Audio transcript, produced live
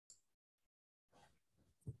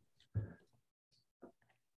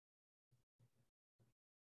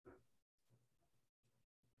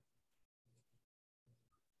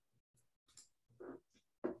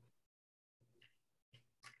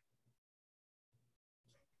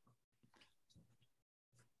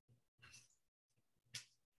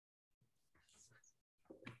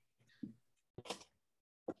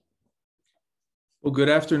Well, good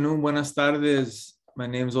afternoon. Buenas tardes. My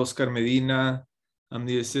name is Oscar Medina. I'm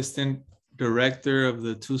the Assistant Director of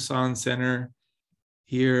the Tucson Center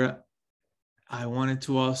here. I wanted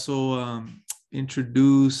to also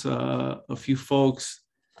introduce a few folks.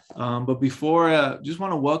 But before, just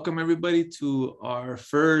want to welcome everybody to our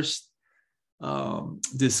first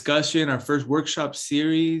discussion, our first workshop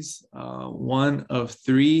series, one of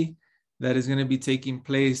three that is going to be taking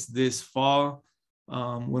place this fall.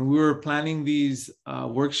 When we were planning these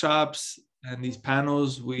workshops and these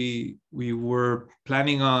panels, we were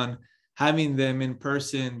planning on having them in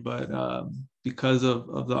person, but because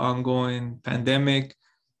of the ongoing pandemic,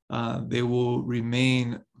 they will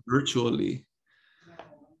remain virtually.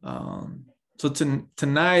 So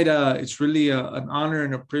tonight, it's really an honor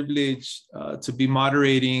and a privilege to be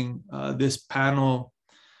moderating this panel.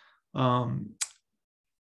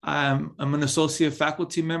 I'm an associate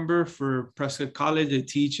faculty member for Prescott College. I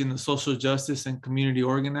teach in the social justice and community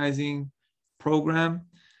organizing program.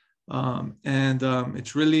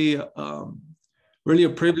 It's really a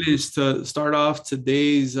privilege to start off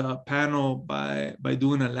today's panel by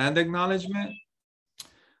doing a land acknowledgement.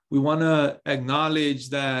 We want to acknowledge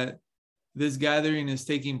that this gathering is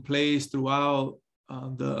taking place throughout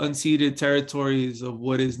the unceded territories of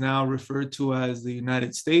what is now referred to as the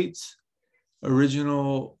United States,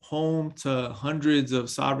 original home to hundreds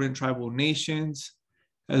of sovereign tribal nations.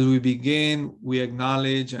 As we begin, we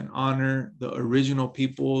acknowledge and honor the original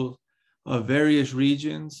people of various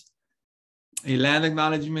regions. A land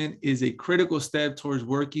acknowledgement is a critical step towards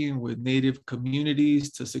working with Native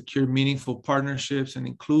communities to secure meaningful partnerships and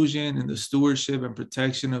inclusion in the stewardship and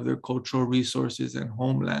protection of their cultural resources and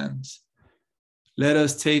homelands. Let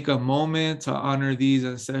us take a moment to honor these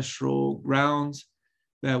ancestral grounds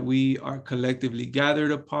that we are collectively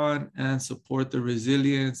gathered upon and support the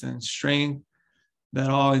resilience and strength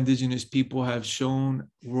that all Indigenous people have shown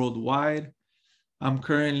worldwide. I'm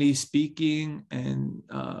currently speaking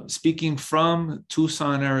from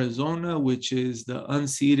Tucson, Arizona, which is the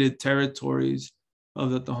unceded territories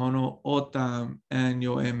of the Tohono O'odham and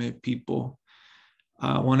Yoeme people.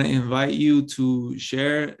 I want to invite you to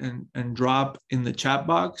share and drop in the chat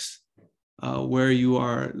box where you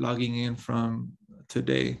are logging in from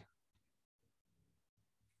today.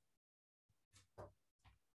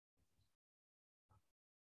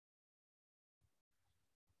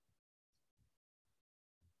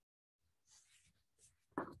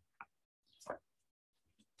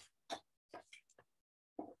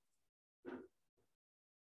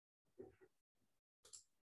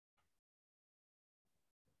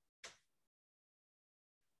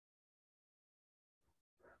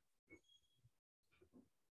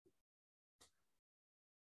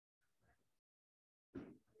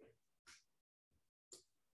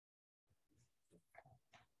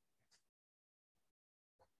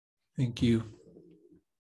 Thank you.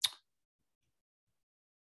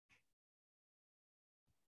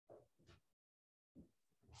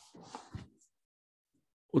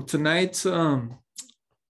 Well, tonight's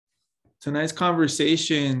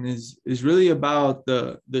conversation is really about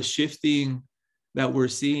the shifting that we're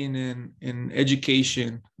seeing in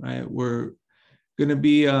education, right? We're going to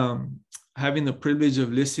be having the privilege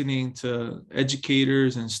of listening to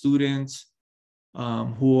educators and students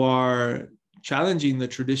who are challenging the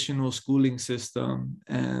traditional schooling system,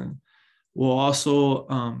 and we'll also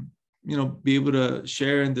be able to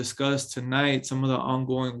share and discuss tonight some of the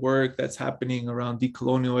ongoing work that's happening around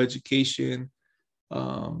decolonial education,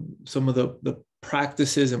 some of the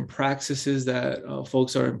practices and praxis that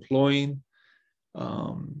folks are employing.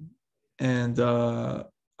 I'm going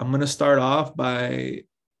to start off by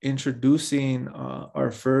introducing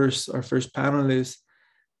our first panelist.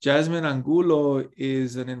 Jasmine Angulo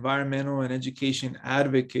is an environmental and education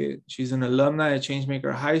advocate. She's an alumni at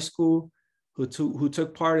Changemaker High School who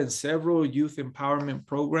took part in several youth empowerment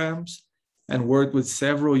programs and worked with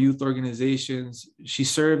several youth organizations. She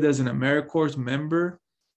served as an AmeriCorps member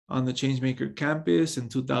on the Changemaker campus in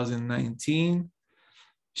 2019.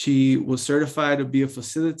 She was certified to be a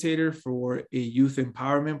facilitator for a youth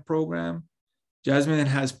empowerment program. Jasmine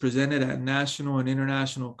has presented at national and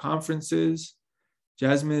international conferences.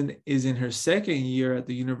 Jasmine is in her second year at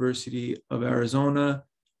the University of Arizona,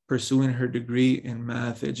 pursuing her degree in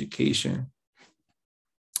math education.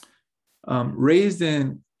 Raised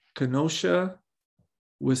in Kenosha,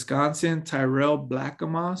 Wisconsin, Tyrell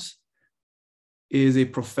Blackamoss is a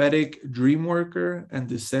prophetic dream worker and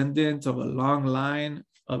descendant of a long line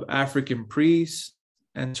of African priests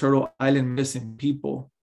and Turtle Island medicine people.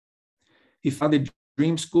 He founded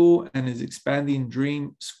Dream School and is expanding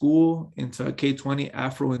Dream School into a K-20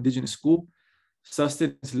 Afro-Indigenous school.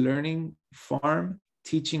 sustenance learning farm,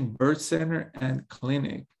 teaching birth center, and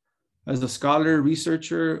clinic. As a scholar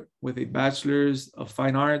researcher with a bachelor's of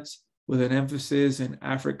fine arts with an emphasis in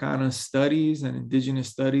Africana studies and indigenous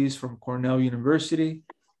studies from Cornell University,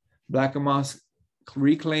 Blackamoss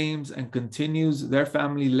reclaims and continues their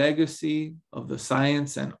family legacy of the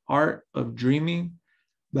science and art of dreaming.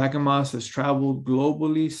 Blackamoss has traveled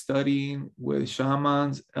globally studying with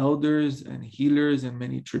shamans, elders, and healers in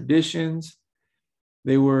many traditions.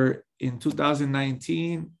 They were in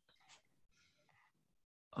 2019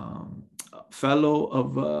 fellow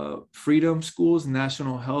of Freedom School's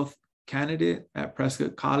National Health Candidate at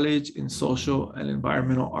Prescott College in Social and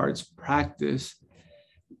Environmental Arts Practice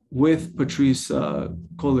with Patrice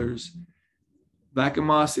Cullers.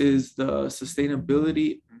 Blackamoss is the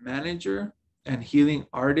Sustainability Manager and Healing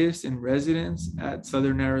Artist in Residence at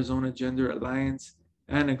Southern Arizona Gender Alliance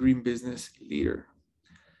and a Green Business Leader.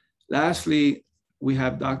 Lastly, we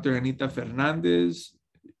have Dr. Anita Fernandez.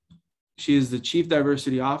 She is the Chief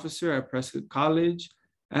Diversity Officer at Prescott College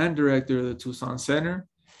and Director of the Tucson Center.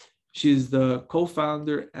 She is the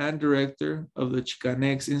co-founder and director of the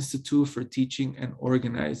Chicanx Institute for Teaching and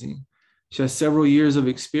Organizing. She has several years of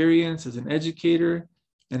experience as an educator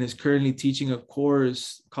and is currently teaching a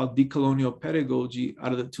course called Decolonial Pedagogy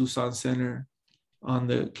out of the Tucson Center on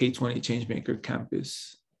the K-20 Changemaker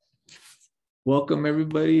campus. Welcome,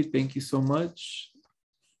 everybody. Thank you so much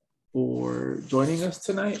for joining us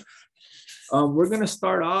tonight. We're going to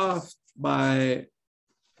start off by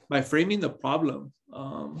framing the problem.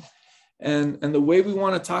 And the way we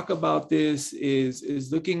want to talk about this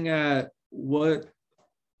is looking at what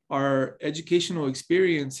our educational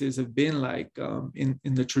experiences have been like in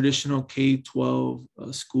the traditional K-12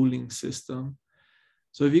 schooling system.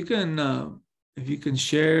 So if you can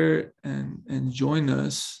share and join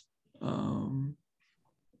us,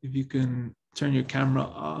 if you can turn your camera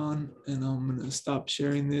on, and I'm going to stop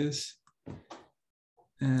sharing this.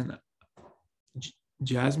 And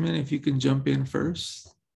Jasmine, if you can jump in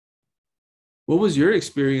first. What was your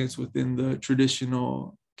experience within the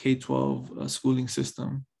traditional K-12 schooling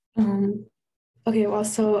system? Okay, well,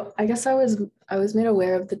 so I guess I was made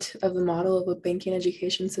aware of the model of a banking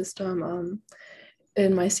education system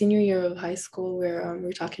in my senior year of high school, where we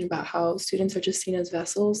were talking about how students are just seen as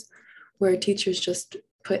vessels, where teachers just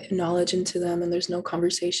put knowledge into them and there's no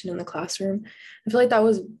conversation in the classroom. I feel like that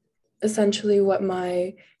was essentially what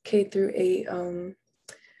my K-8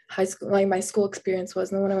 high school, like my school experience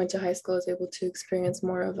was. And then when I went to high school, I was able to experience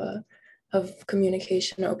more of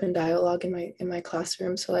communication, open dialogue in my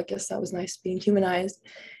classroom. So I guess that was nice, being humanized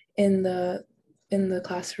in the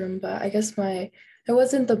classroom. But I guess it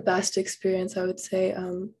wasn't the best experience, I would say,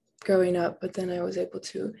 growing up. But then I was able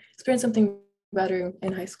to experience something better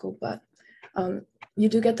in high school. But you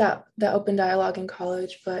do get that open dialogue in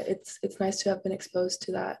college, but it's nice to have been exposed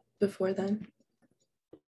to that before then.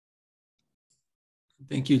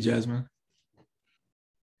 Thank you, Jasmine.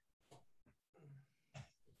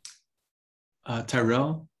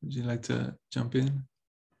 Tyrell, would you like to jump in?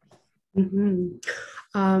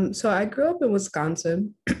 So I grew up in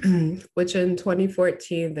Wisconsin, which in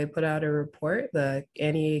 2014, they put out a report. The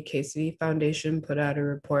Annie Casey Foundation put out a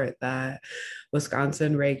report that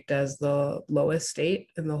Wisconsin ranked as the lowest state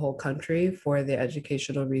in the whole country for the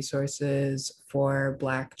educational resources for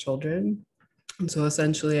Black children. And so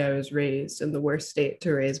essentially, I was raised in the worst state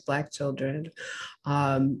to raise Black children.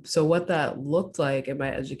 So what that looked like in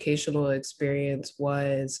my educational experience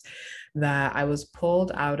was that I was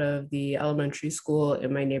pulled out of the elementary school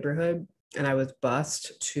in my neighborhood, and I was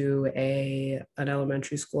bused to an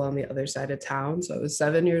elementary school on the other side of town. So I was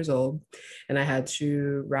 7 years old, and I had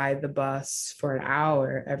to ride the bus for an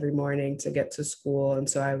hour every morning to get to school. And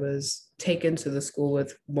so I was taken to the school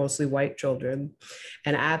with mostly white children.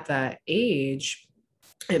 And at that age,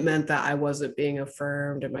 it meant that I wasn't being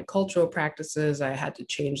affirmed in my cultural practices. I had to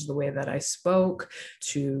change the way that I spoke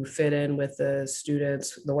to fit in with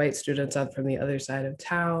the white students up from the other side of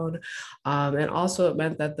town. And also it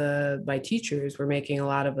meant that my teachers were making a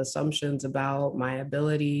lot of assumptions about my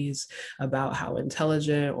abilities, about how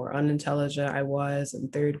intelligent or unintelligent I was. In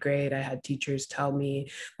third grade, I had teachers tell me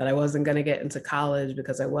that I wasn't going to get into college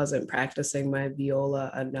because I wasn't practicing my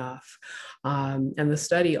viola enough. And the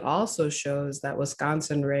study also shows that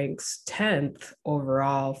Wisconsin ranks 10th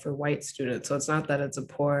overall for white students. So it's not that it's a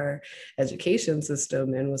poor education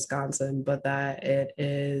system in Wisconsin, but that it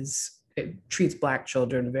treats Black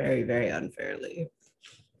children very, very unfairly.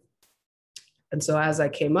 And so as I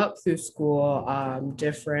came up through school,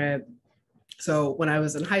 different So when I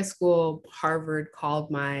was in high school, Harvard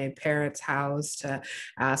called my parents' house to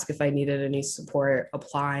ask if I needed any support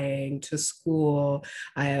applying to school.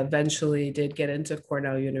 I eventually did get into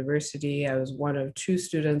Cornell University. I was one of 2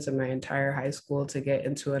 students in my entire high school to get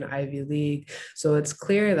into an Ivy League. So it's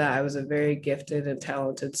clear that I was a very gifted and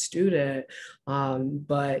talented student.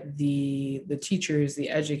 But the teachers, the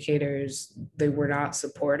educators, they were not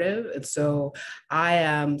supportive. And so I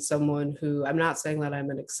am someone who, I'm not saying that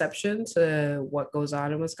I'm an exception to what goes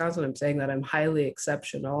on in Wisconsin. I'm saying that I'm highly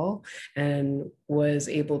exceptional and was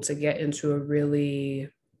able to get into a really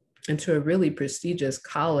prestigious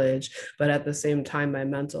college, but at the same time, my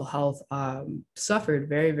mental health suffered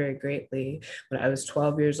very, very greatly. When I was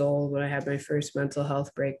 12 years old, when I had my first mental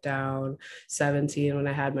health breakdown, 17 when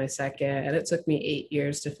I had my second, and it took me 8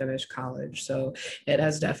 years to finish college. So it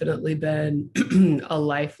has definitely been a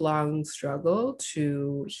lifelong struggle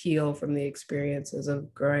to heal from the experiences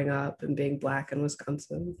of growing up and being Black in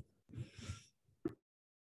Wisconsin.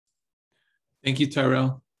 Thank you,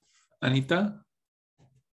 Tyrell. Anita?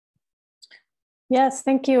 Yes,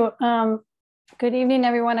 thank you. Good evening,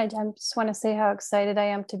 everyone. I just want to say how excited I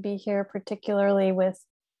am to be here, particularly with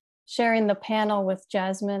sharing the panel with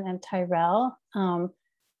Jasmine and Tyrell. And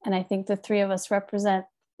I think the three of us represent,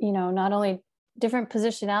 not only different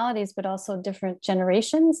positionalities, but also different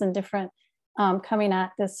generations and different coming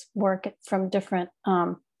at this work from different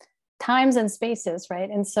times and spaces, right?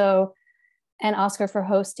 And so, and Oscar for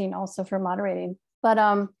hosting, also for moderating.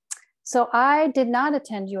 But so I did not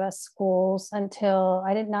attend US schools until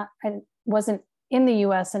I wasn't in the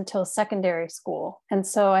US until secondary school. And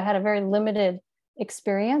so I had a very limited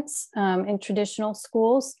experience in traditional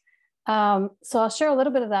schools. So I'll share a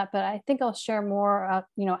little bit of that, but I think I'll share more,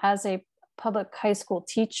 as a public high school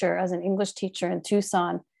teacher, as an English teacher in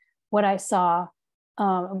Tucson, what I saw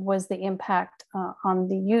was the impact on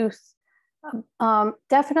the youth.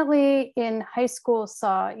 Definitely in high school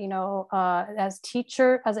saw, as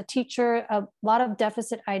a teacher, a lot of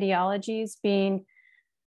deficit ideologies being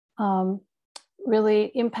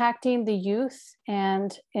really impacting the youth,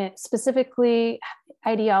 and specifically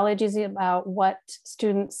ideologies about what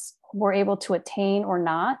students were able to attain or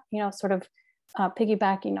not, sort of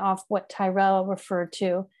piggybacking off what Tyrell referred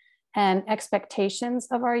to, and expectations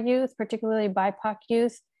of our youth, particularly BIPOC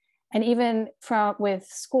youth. And even with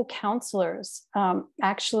school counselors,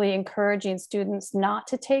 actually encouraging students not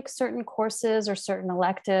to take certain courses or certain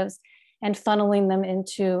electives and funneling them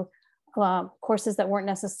into courses that weren't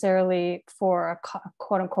necessarily for a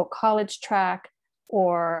quote unquote college track,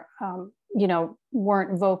 or,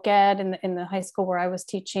 weren't voc ed in the high school where I was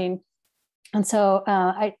teaching. And so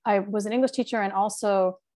I was an English teacher, and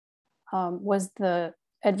also was the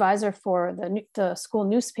advisor for the school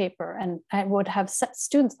newspaper. And I would have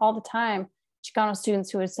students all the time, Chicano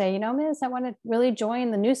students, who would say, Miss, I want to really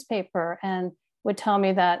join the newspaper, and would tell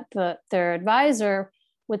me that their advisor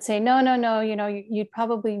would say, no, you'd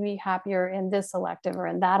probably be happier in this elective or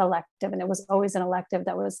in that elective. And it was always an elective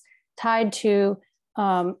that was tied to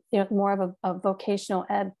more of a vocational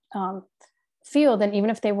ed field. And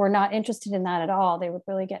even if they were not interested in that at all, they would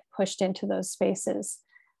really get pushed into those spaces.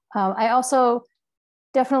 I also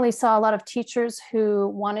definitely saw a lot of teachers who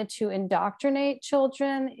wanted to indoctrinate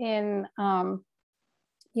children in,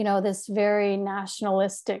 this very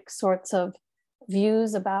nationalistic sorts of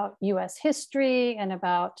views about US history, and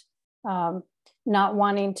about not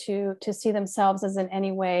wanting to see themselves as in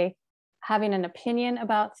any way having an opinion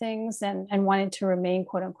about things, and wanting to remain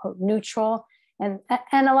quote unquote neutral. And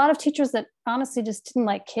a lot of teachers that honestly just didn't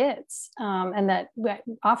like kids, and that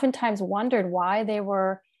oftentimes wondered why they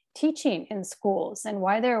were teaching in schools and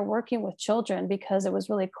why they were working with children, because it was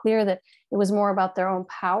really clear that it was more about their own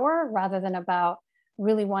power rather than about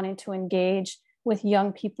really wanting to engage with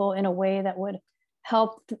young people in a way that would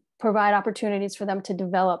help provide opportunities for them to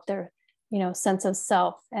develop their, sense of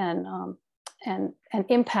self and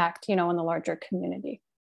impact, in the larger community.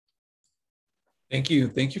 Thank you.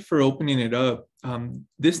 Thank you for opening it up.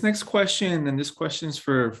 This next question, and this question is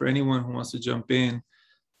for anyone who wants to jump in,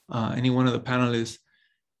 any one of the panelists.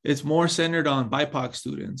 It's more centered on BIPOC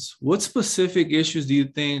students. What specific issues do you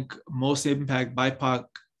think most impact BIPOC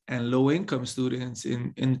and low-income students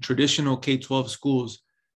in traditional K-12 schools?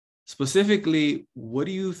 Specifically, what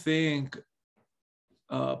do you think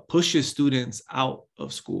pushes students out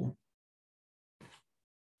of school?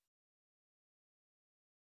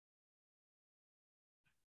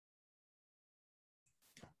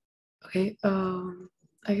 Okay,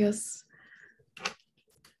 I guess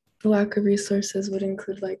the lack of resources would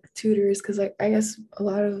include like tutors, because I guess a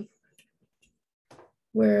lot of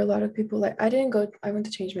where a lot of people, like, I went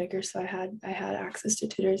to Changemaker, so I had access to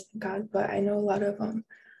tutors, thank God, but I know a lot of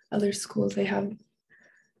other schools, they have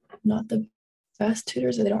not the best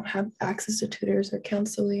tutors, or they don't have access to tutors or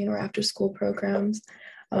counseling or after school programs,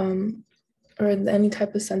 or any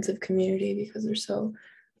type of sense of community, because they're so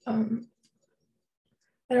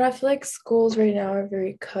I don't know, I feel like schools right now are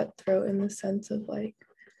very cutthroat in the sense of like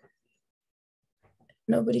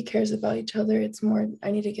nobody cares about each other. It's more,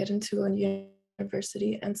 I need to get into a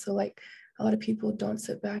university. And so like a lot of people don't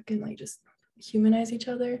sit back and like just humanize each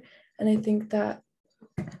other. And I think that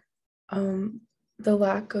the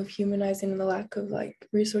lack of humanizing and the lack of like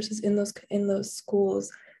resources in those schools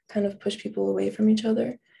kind of push people away from each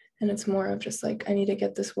other. And it's more of just like, I need to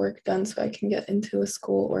get this work done so I can get into a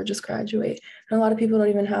school or just graduate. And a lot of people don't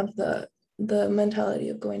even have the mentality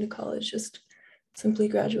of going to college, just simply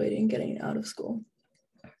graduating, getting out of school.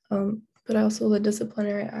 But also the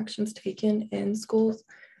disciplinary actions taken in schools,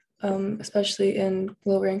 especially in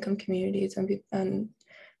lower income communities and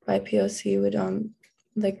by POC would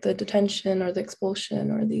like the detention or the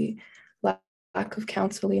expulsion or the lack of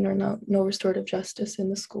counseling or no restorative justice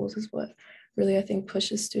in the schools is what really I think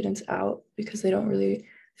pushes students out, because they don't really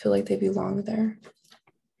feel like they belong there.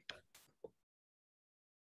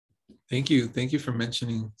 Thank you. Thank you for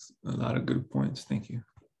mentioning a lot of good points. Thank you.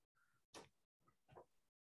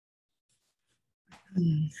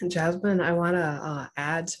 Jasmine, I want to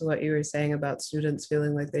add to what you were saying about students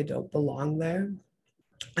feeling like they don't belong there.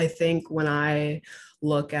 I think when I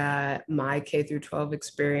look at my K through 12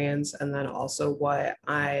 experience and then also what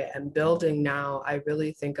I am building now, I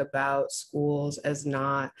really think about schools as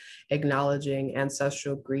not acknowledging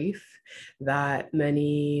ancestral grief that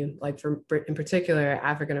many, like in particular,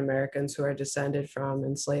 African Americans who are descended from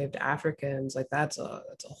enslaved Africans, like that's a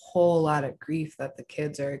whole lot of grief that the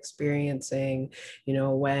kids are experiencing, you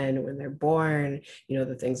know, when they're born, you know,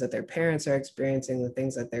 the things that their parents are experiencing, the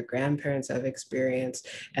things that their grandparents have experienced,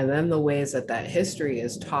 and then the ways that that history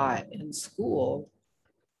is taught in school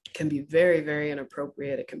can be very, very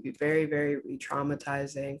inappropriate. It can be very, very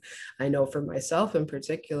re-traumatizing. I know for myself in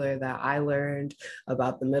particular that I learned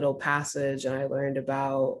about the Middle Passage and I learned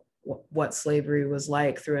about what slavery was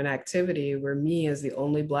like through an activity where me as the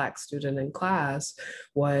only Black student in class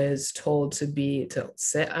was told to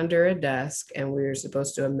sit under a desk, and we were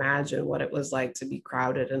supposed to imagine what it was like to be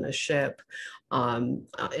crowded in a ship in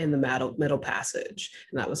the Middle Passage.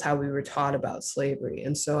 And that was how we were taught about slavery.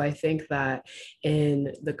 And so I think that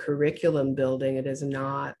in the curriculum building, there's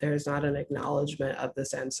not an acknowledgement of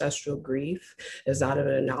this ancestral grief. There's not an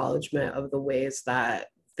acknowledgement of the ways that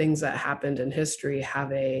things that happened in history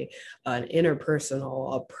have an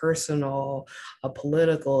interpersonal, a personal, a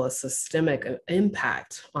political, a systemic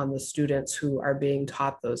impact on the students who are being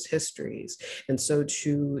taught those histories. And so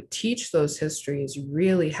to teach those histories, you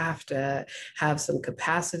really have to have some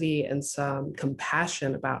capacity and some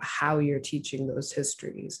compassion about how you're teaching those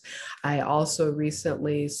histories. I also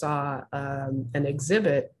recently saw an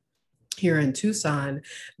exhibit here in Tucson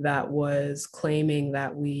that was claiming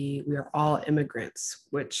that we are all immigrants,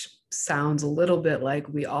 which sounds a little bit like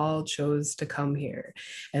we all chose to come here.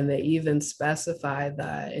 And they even specified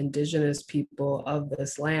that indigenous people of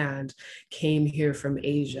this land came here from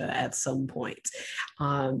Asia at some point.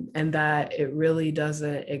 And that it really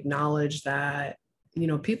doesn't acknowledge that, you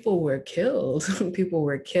know, people were killed. People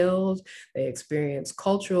were killed. They experienced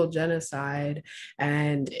cultural genocide,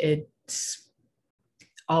 and it's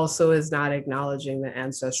also is not acknowledging the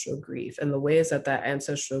ancestral grief and the ways that that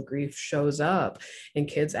ancestral grief shows up in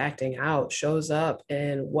kids acting out, shows up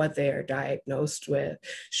in what they are diagnosed with,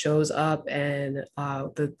 shows up in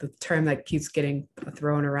the term that keeps getting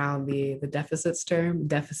thrown around, the deficits term,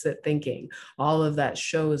 deficit thinking. All of that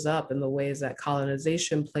shows up in the ways that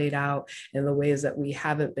colonization played out, in the ways that we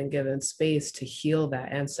haven't been given space to heal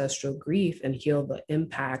that ancestral grief and heal the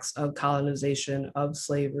impacts of colonization, of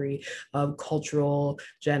slavery, of cultural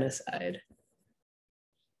genocide.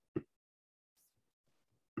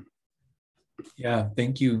 Yeah,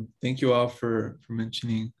 thank you. Thank you all for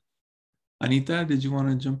mentioning. Anita, did you want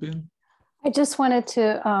to jump in? I just wanted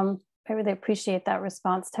to, I really appreciate that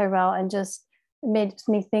response, Tyrell, and just made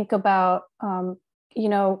me think about, you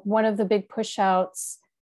know, one of the big push outs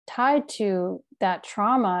tied to that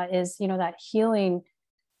trauma is, you know, that healing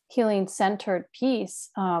centered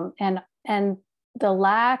piece, and the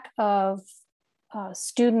lack of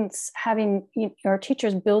students having, or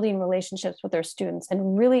teachers building relationships with their students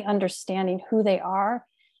and really understanding who they are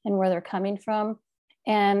and where they're coming from,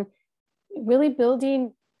 and really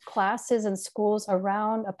building classes and schools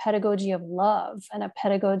around a pedagogy of love and a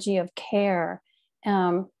pedagogy of care.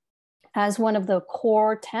 as one of the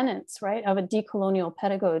core tenets, right, of a decolonial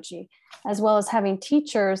pedagogy, as well as having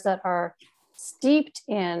teachers that are steeped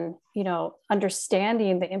in,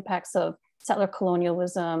 understanding the impacts of settler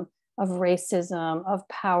colonialism, of racism, of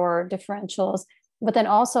power differentials, but then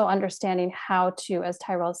also understanding how to, as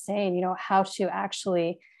Tyrell is saying, how to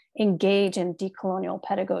actually engage in decolonial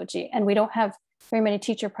pedagogy. And we don't have very many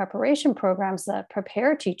teacher preparation programs that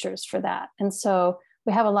prepare teachers for that. And so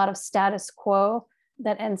we have a lot of status quo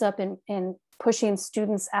that ends up in pushing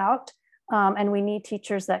students out. And we need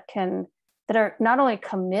teachers that are not only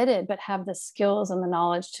committed, but have the skills and the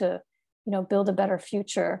knowledge to, build a better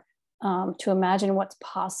future, to imagine what's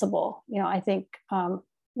possible. I think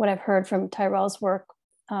what I've heard from Tyrell's work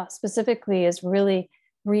specifically is really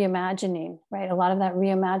reimagining, right? A lot of that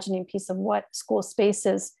reimagining piece of what school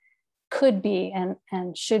spaces could be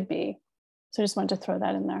and should be. So I just wanted to throw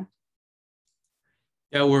that in there.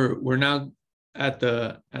 Yeah, we're now at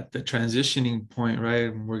the transitioning point, right?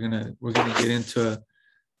 And we're gonna get into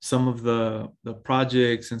some of the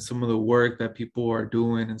projects and some of the work that people are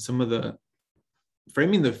doing, and some of the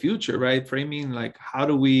framing the future, right? Framing like how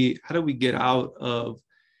do we get out of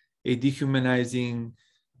a dehumanizing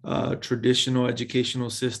traditional educational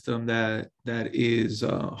system that is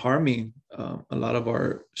harming a lot of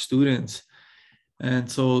our students. And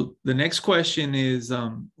so the next question is,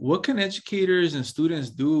 what can educators and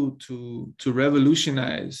students do to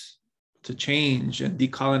revolutionize, to change and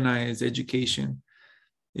decolonize education?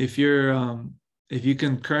 If you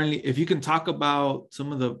can talk about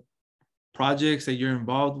some of the projects that you're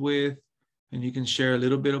involved with, and you can share a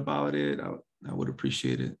little bit about it, I would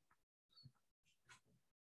appreciate it.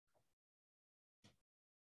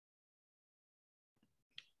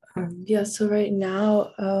 Yeah, so right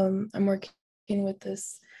now I'm working with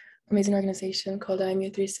this amazing organization called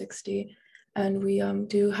IMU 360, and we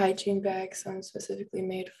do hygiene bags specifically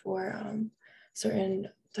made for certain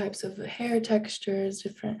types of hair textures,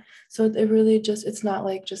 different. So it really it's not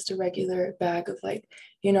like just a regular bag of like,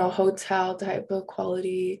 hotel type of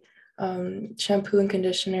quality shampoo and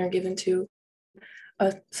conditioner given to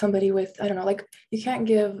somebody with, I don't know, like you can't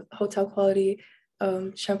give hotel quality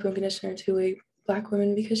shampoo and conditioner to a Black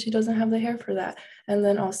woman because she doesn't have the hair for that. And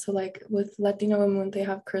then also like with Latino women, when they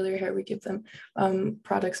have curlier hair, we give them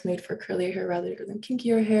products made for curlier hair rather than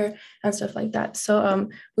kinkier hair and stuff like that. So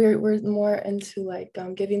we're more into like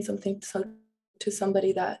giving something to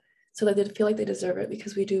somebody so that they feel like they deserve it,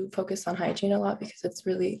 because we do focus on hygiene a lot, because it's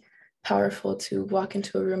really powerful to walk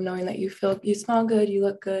into a room knowing that you smell good, you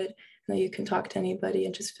look good, and that you can talk to anybody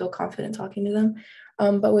and just feel confident talking to them.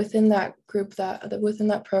 But within that group, within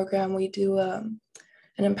that program, we do an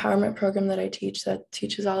empowerment program that I teach that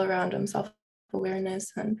teaches all around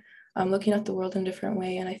self-awareness and looking at the world in a different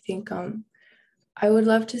way. And I think I would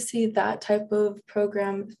love to see that type of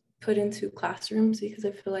program put into classrooms, because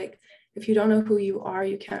I feel like if you don't know who you are,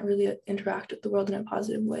 you can't really interact with the world in a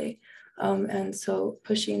positive way. And so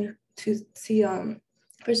pushing to see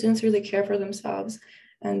for students to really care for themselves,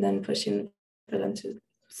 and then pushing for them to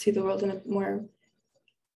see the world in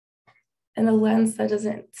a lens that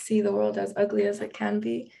doesn't see the world as ugly as it can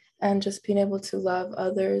be, and just being able to love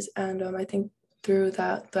others. And I think through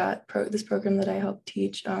this program that I help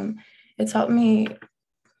teach, it's helped me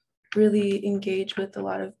really engage with a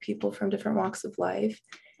lot of people from different walks of life.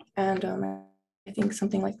 And I think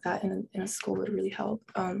something like that in a school would really help.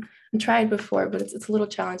 I tried before, but it's a little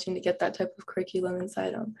challenging to get that type of curriculum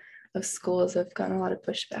inside of schools. I've gotten a lot of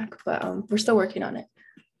pushback, but we're still working on it.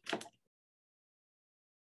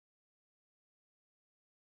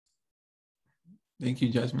 Thank you,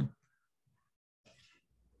 Jasmine.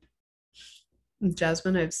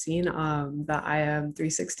 Jasmine, I've seen the IM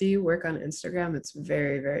 360 work on Instagram. It's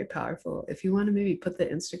very, very powerful. If you want to maybe put the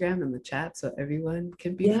Instagram in the chat so everyone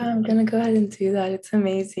can be. Yeah, I'm gonna go ahead and do that. It's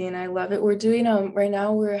amazing. I love it. We're doing right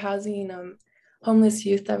now we're housing homeless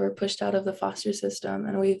youth that were pushed out of the foster system,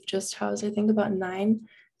 and we've just housed, I think, about 9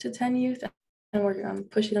 to 10 youth, and we're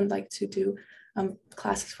pushing them like to do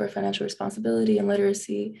classes for financial responsibility and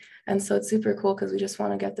literacy. And so it's super cool because we just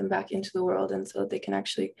want to get them back into the world, and so they can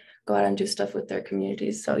actually go out and do stuff with their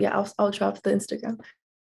communities. So yeah, I'll drop the Instagram.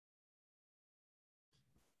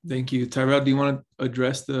 Thank you. Tyrell, do you want to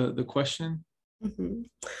address the question?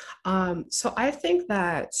 Mm-hmm. So I think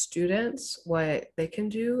that students, what they can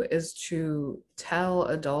do is to tell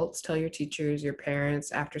adults, tell your teachers, your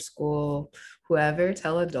parents, after school, whoever,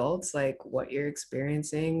 tell adults like what you're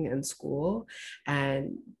experiencing in school,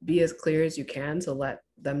 and be as clear as you can to let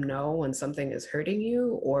them know when something is hurting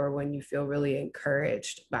you or when you feel really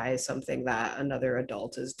encouraged by something that another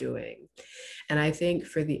adult is doing. And I think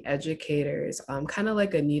for the educators, kind of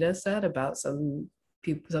like Anita said about some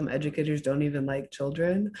some educators don't even like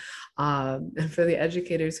children. And for the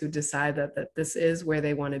educators who decide that this is where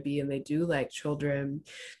they want to be and they do like children,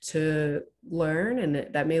 to learn, and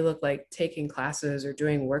that may look like taking classes or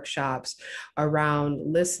doing workshops around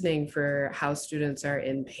listening for how students are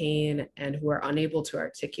in pain and who are unable to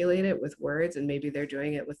articulate it with words, and maybe they're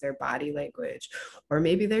doing it with their body language, or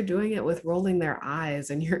maybe they're doing it with rolling their eyes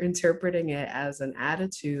and you're interpreting it as an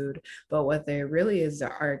attitude, but what they really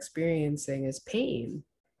are experiencing is pain.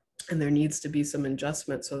 And there needs to be some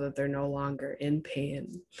adjustment so that they're no longer in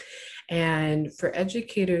pain. And for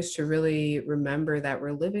educators to really remember that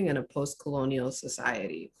we're living in a post-colonial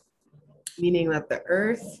society, meaning that the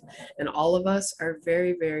earth and all of us are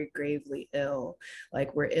very, very gravely ill.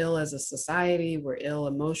 Like, we're ill as a society, we're ill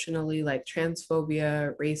emotionally, like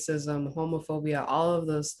transphobia, racism, homophobia, all of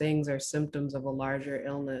those things are symptoms of a larger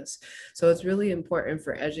illness. So it's really important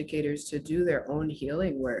for educators to do their own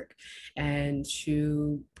healing work and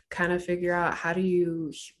to kind of figure out, how do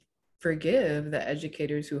you forgive the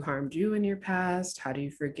educators who harmed you in your past? How do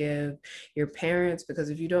you forgive your parents? Because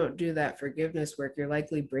if you don't do that forgiveness work, you're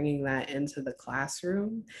likely bringing that into the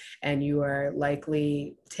classroom, and you are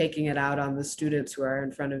likely taking it out on the students who are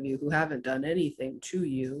in front of you who haven't done anything to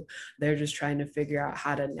you. They're just trying to figure out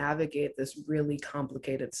how to navigate this really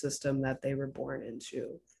complicated system that they were born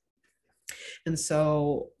into. And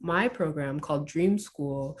so my program, called Dream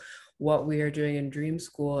School, what we are doing in Dream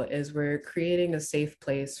School is we're creating a safe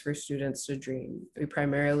place for students to dream. We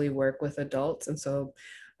primarily work with adults. And so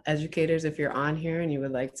educators, if you're on here and you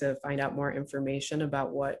would like to find out more information about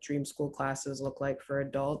what Dream School classes look like for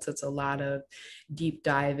adults, it's a lot of deep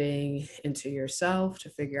diving into yourself to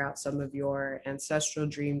figure out some of your ancestral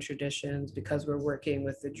dream traditions, because we're working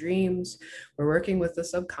with the dreams, we're working with the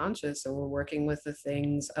subconscious, and we're working with the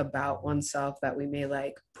things about oneself that we may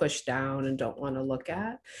like push down and don't want to look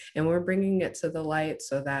at. And we're bringing it to the light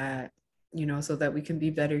so that so that we can be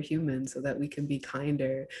better humans, so that we can be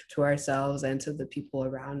kinder to ourselves and to the people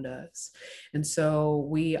around us. And so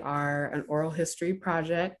we are an oral history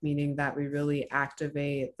project, meaning that we really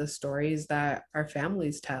activate the stories that our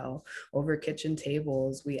families tell over kitchen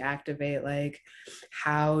tables. We activate, like,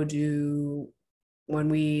 when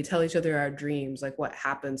we tell each other our dreams, like, what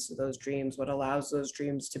happens to those dreams, what allows those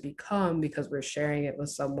dreams to become, because we're sharing it with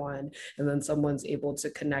someone, and then someone's able to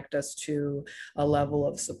connect us to a level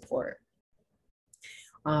of support.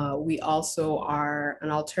 We also are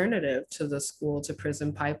an alternative to the school to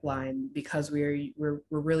prison pipeline, because we're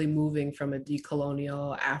really moving from a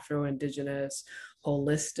decolonial, Afro-Indigenous,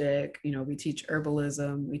 holistic, we teach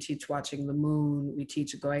herbalism, we teach watching the moon, we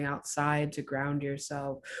teach going outside to ground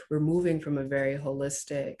yourself. We're moving from a very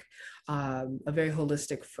holistic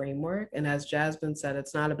framework. And as Jasmine said,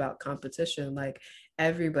 it's not about competition. Like,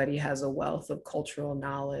 everybody has a wealth of cultural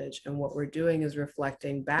knowledge, and what we're doing is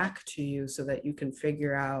reflecting back to you so that you can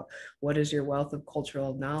figure out what is your wealth of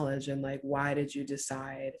cultural knowledge, and like, why did you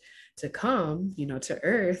decide to come, to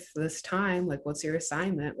Earth this time? Like, what's your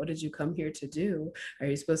assignment? What did you come here to do? Are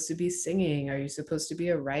you supposed to be singing? Are you supposed to be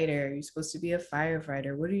a writer? Are you supposed to be a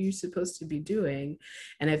firefighter? What are you supposed to be doing?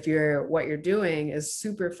 And if what you're doing is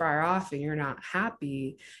super far off and you're not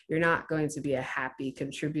happy, you're not going to be a happy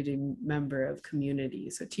contributing member of community.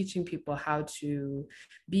 So teaching people how to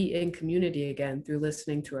be in community again through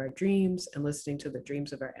listening to our dreams and listening to the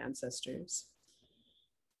dreams of our ancestors.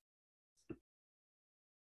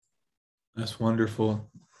 That's wonderful.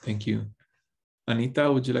 Thank you. Anita,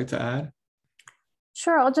 would you like to add?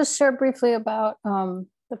 Sure, I'll just share briefly about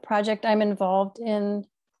the project I'm involved in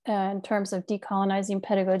terms of decolonizing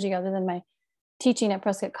pedagogy, other than my teaching at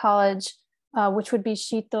Prescott College, which would be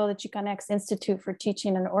Shito, the Chicanx Institute for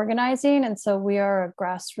Teaching and Organizing. And so we are a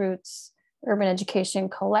grassroots urban education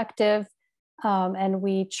collective, and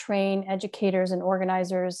we train educators and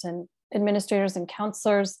organizers and administrators and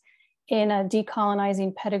counselors in a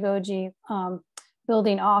decolonizing pedagogy,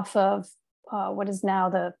 building off of what is now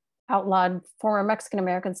the outlawed former Mexican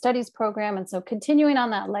American Studies program. And so continuing on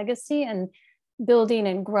that legacy and building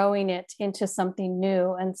and growing it into something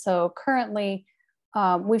new. And so currently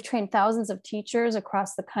we've trained thousands of teachers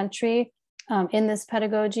across the country in this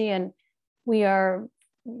pedagogy. And we are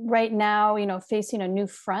right now, facing a new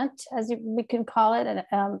front, as we can call it,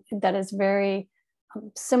 and that is very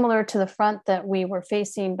similar to the front that we were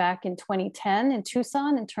facing back in 2010 in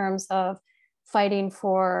Tucson, in terms of fighting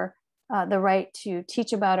for the right to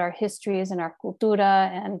teach about our histories and our cultura,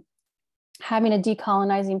 and having a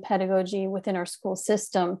decolonizing pedagogy within our school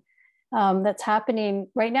system. That's happening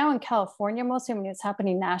right now in California mostly. I mean, it's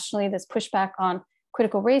happening nationally, this pushback on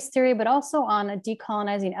critical race theory, but also on a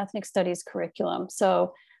decolonizing ethnic studies curriculum.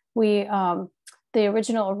 So the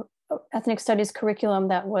original ethnic studies curriculum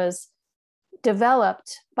that was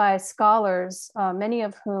developed by scholars, many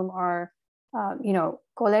of whom are,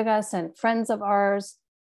 colegas and friends of ours,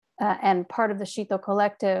 and part of the Shito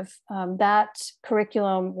Collective. That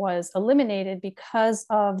curriculum was eliminated because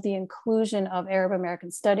of the inclusion of Arab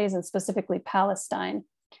American studies and specifically Palestine.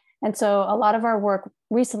 And so a lot of our work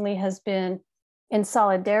recently has been in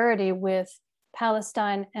solidarity with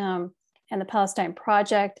Palestine and the Palestine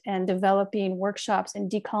Project, and developing workshops in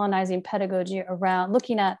decolonizing pedagogy around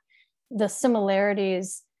looking at the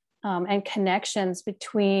similarities and connections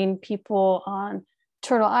between people on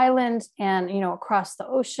Turtle Island and across the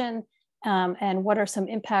ocean, and what are some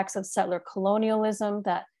impacts of settler colonialism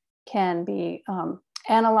that can be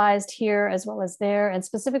analyzed here as well as there, and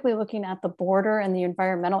specifically looking at the border and the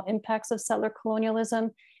environmental impacts of settler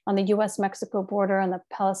colonialism on the US-Mexico border and the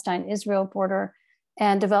Palestine-Israel border,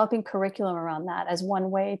 and developing curriculum around that as one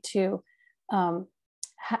way to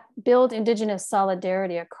build Indigenous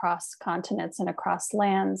solidarity across continents and across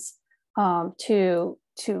lands, to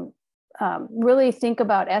really think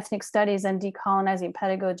about ethnic studies and decolonizing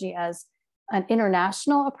pedagogy as an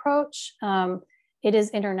international approach. It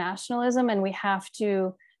is internationalism, and we have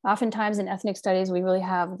to, oftentimes in ethnic studies, we really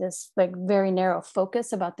have this like very narrow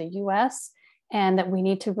focus about the US, and that we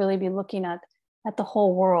need to really be looking at the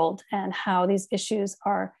whole world and how these issues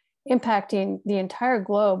are impacting the entire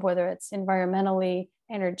globe, whether it's environmentally,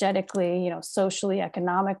 energetically, socially,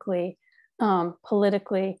 economically,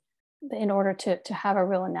 politically, in order to have a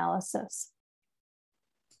real analysis.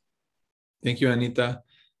 Thank you, Anita.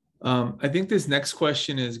 I think this next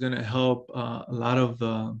question is going to help a lot of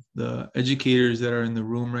the educators that are in the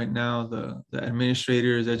room right now, the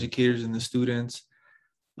administrators, educators, and the students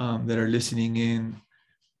that are listening in.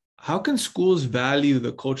 How can schools value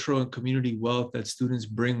the cultural and community wealth that students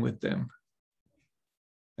bring with them?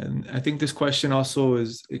 And I think this question also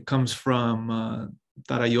comes from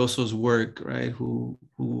Tarayoso's work, right? Who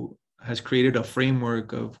has created a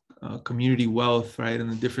framework of community wealth, right?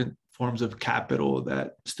 And the different forms of capital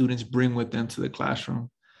that students bring with them to the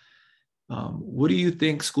classroom. What do you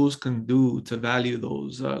think schools can do to value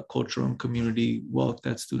those cultural and community wealth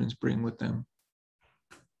that students bring with them?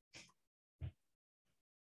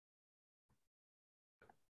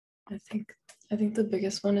 I think the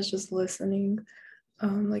biggest one is just listening,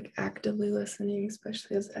 like actively listening,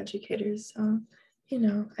 especially as educators.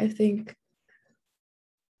 I think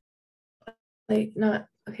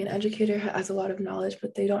an educator has a lot of knowledge,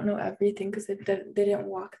 but they don't know everything because they didn't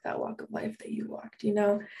walk that walk of life that you walked,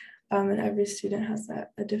 and every student has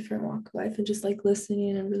a different walk of life, and just like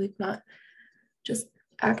listening and really not just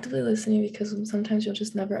actively listening, because sometimes you'll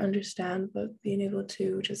just never understand, but being able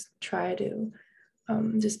to just try to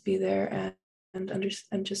just be there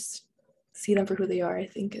and just see them for who they are, I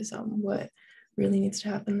think is what really needs to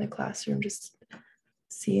happen in the classroom, just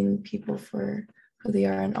seeing people for who they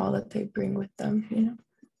are and all that they bring with them,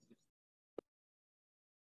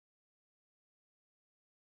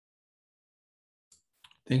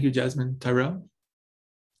 Thank you, Jasmine. Tyrell?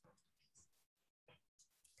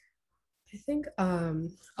 I think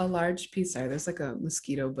a large piece, sorry, there's like a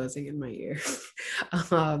mosquito buzzing in my ear.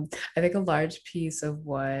 I think a large piece of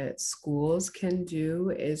what schools can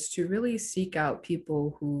do is to really seek out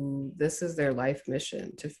people who this is their life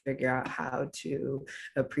mission, to figure out how to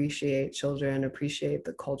appreciate children, appreciate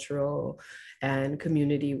the cultural and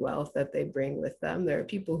community wealth that they bring with them. There are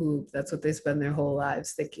people who that's what they spend their whole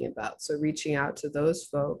lives thinking about. So reaching out to those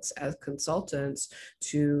folks as consultants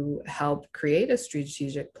to help create a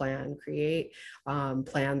strategic plan, create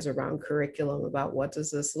plans around curriculum about what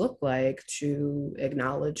does this look like to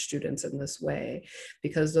acknowledge students in this way,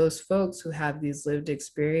 because those folks who have these lived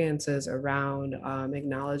experiences around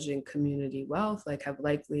acknowledging community wealth have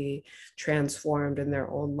likely transformed in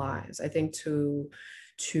their own lives. I think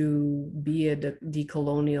to be a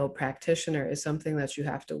decolonial practitioner is something that you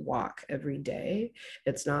have to walk every day.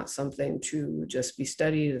 It's not something to just be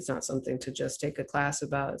studied. It's not something to just take a class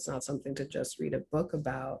about. It's not something to just read a book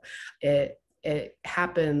about. It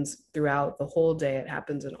happens throughout the whole day. It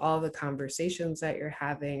happens in all the conversations that you're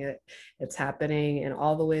having. It's happening in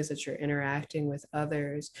all the ways that you're interacting with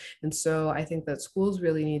others. And so I think that schools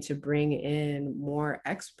really need to bring in more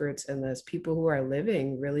experts in this, people who are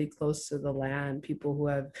living really close to the land, people who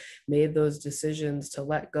have made those decisions to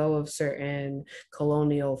let go of certain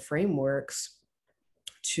colonial frameworks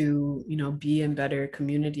to be in better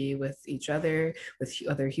community with each other, with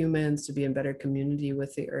other humans, to be in better community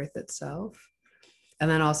with the earth itself. And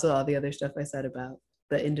then also all the other stuff I said about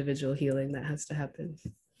the individual healing that has to happen.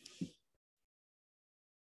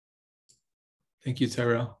 Thank you,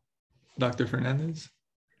 Tyrell. Dr. Fernandez?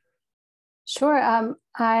 Sure.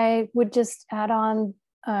 I would just add on,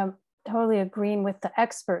 totally agreeing with the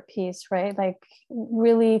expert piece, right? Like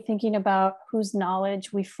really thinking about whose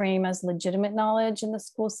knowledge we frame as legitimate knowledge in the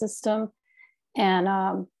school system, and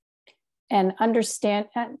understand,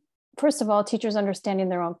 first of all, teachers understanding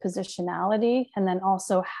their own positionality, and then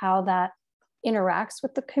also how that interacts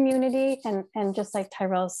with the community. And just like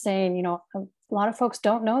Tyrell's saying, you know, a lot of folks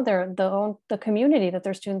don't know the community that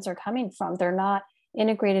their students are coming from. They're not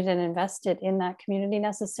integrated and invested in that community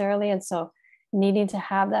necessarily. And so needing to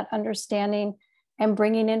have that understanding and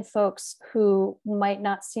bringing in folks who might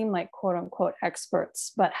not seem like quote unquote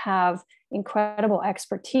experts, but have incredible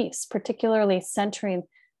expertise, particularly centering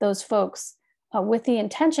those folks with the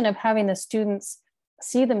intention of having the students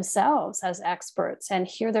see themselves as experts and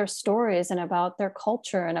hear their stories and about their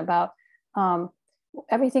culture and about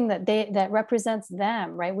everything that represents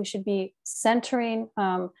them, right? We should be centering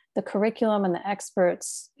the curriculum and the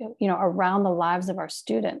experts, you know, around the lives of our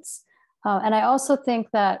students. And I also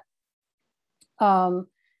think that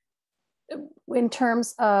in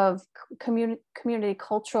terms of community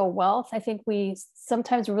cultural wealth, I think we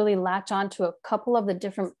sometimes really latch on to a couple of the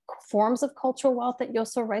different forms of cultural wealth that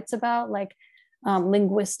Yosso writes about, like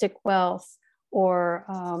linguistic wealth or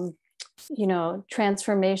you know,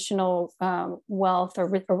 transformational wealth,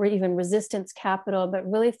 or even resistance capital, but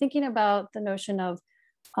really thinking about the notion of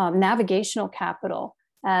navigational capital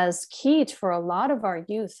as key for a lot of our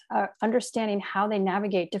youth, understanding how they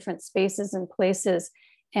navigate different spaces and places,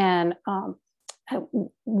 and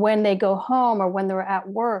when they go home or when they're at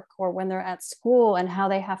work or when they're at school, and how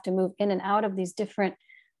they have to move in and out of these different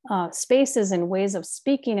spaces and ways of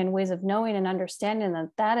speaking and ways of knowing and understanding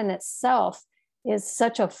that in itself is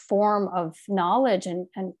such a form of knowledge and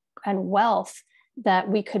wealth that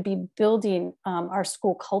we could be building our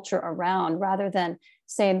school culture around, rather than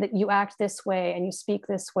saying that you act this way and you speak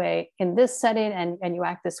this way in this setting, and you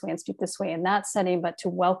act this way and speak this way in that setting, but to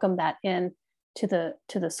welcome that in to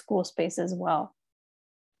the school space as well.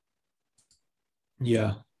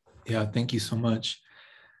 Yeah, thank you so much.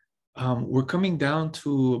 We're coming down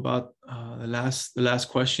to about the last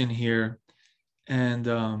question here,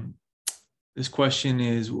 and this question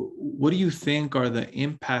is, what do you think are the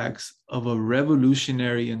impacts of a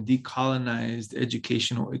revolutionary and decolonized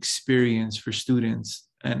educational experience for students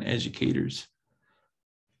and educators?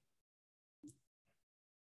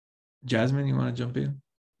 Jasmine, you want to jump in?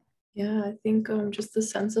 Yeah, I think just the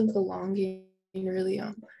sense of belonging really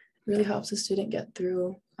helps a student get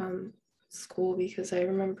through school, because I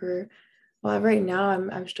remember, well, right now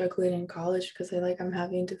I'm struggling in college because I'm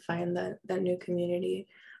having to find that new community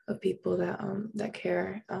of people that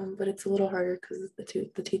care, but it's a little harder because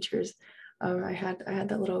the teachers. I had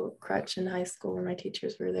that little crutch in high school where my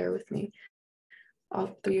teachers were there with me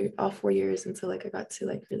all 4 years until I got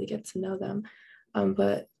to really get to know them.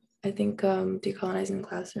 But I think decolonizing the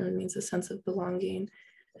classroom means a sense of belonging,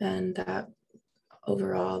 and that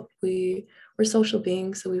overall we're social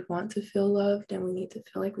beings, so we want to feel loved and we need to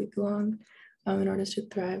feel like we belong in order to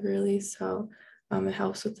thrive, really. So it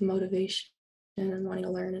helps with the motivation and wanting to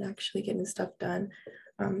learn and actually getting stuff done.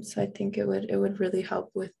 So I think it would really help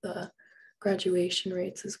with the graduation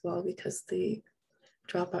rates as well, because the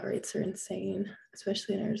dropout rates are insane,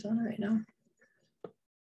 especially in Arizona right now.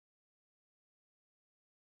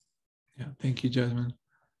 Yeah, thank you, Jasmine.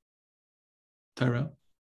 Tyrell?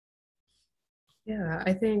 Yeah,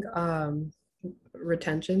 I think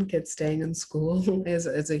retention, kids staying in school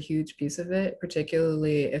is a huge piece of it,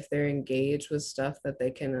 particularly if they're engaged with stuff that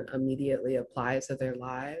they can immediately apply to their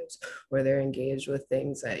lives, or they're engaged with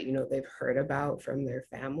things that, you know, they've heard about from their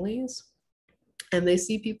families. And they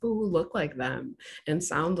see people who look like them and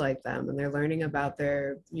sound like them, and they're learning about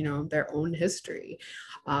their, you know, their own history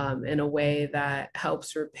in a way that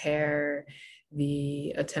helps repair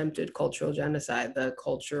the attempted cultural genocide, the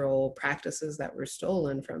cultural practices that were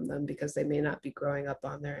stolen from them, because they may not be growing up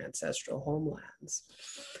on their ancestral homelands.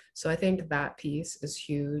 So I think that piece is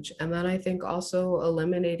huge. And then I think also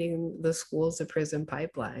eliminating the school to prison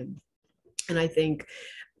pipeline. And I think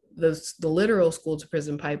the literal school to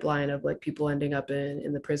prison pipeline of people ending up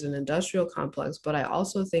in the prison industrial complex, but I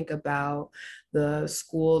also think about the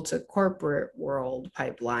school to corporate world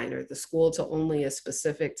pipeline, or the school to only a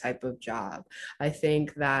specific type of job. I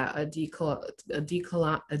think that a decolonized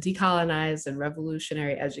and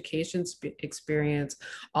revolutionary education experience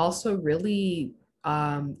also really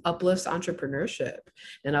uplifts entrepreneurship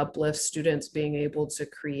and uplifts students being able to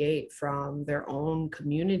create from their own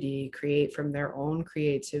community, create from their own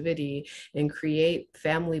creativity, and create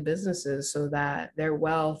family businesses, so that their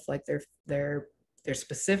wealth, their their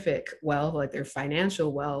specific wealth, like their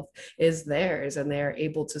financial wealth, is theirs, and they're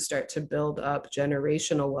able to start to build up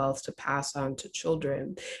generational wealth to pass on to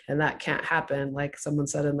children. And that can't happen, like someone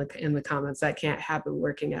said in the comments, that can't happen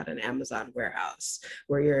working at an Amazon warehouse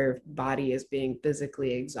where your body is being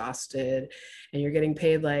physically exhausted and you're getting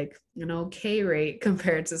paid like an okay rate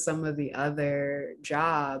compared to some of the other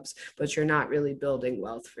jobs, but you're not really building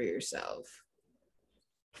wealth for yourself.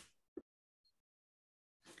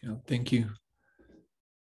 Yeah, thank you.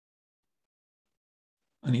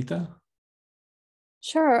 Anita?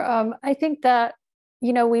 Sure. I think that,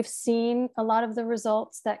 we've seen a lot of the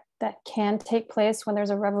results that can take place when there's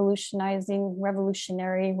a revolutionary,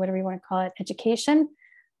 whatever you want to call it, education,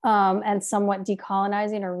 and somewhat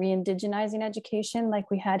decolonizing or re-indigenizing education, like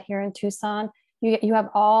we had here in Tucson. You have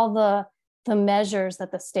all the measures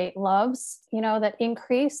that the state loves, that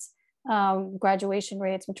increase graduation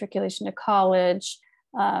rates, matriculation to college,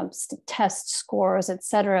 test scores, et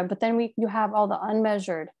cetera. But then you have all the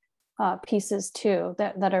unmeasured pieces too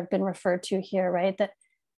that have been referred to here, right?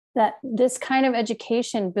 That this kind of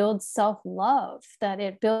education builds self-love, that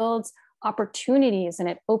it builds opportunities and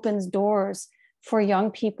it opens doors for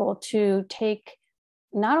young people to take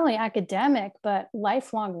not only academic, but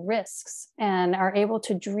lifelong risks and are able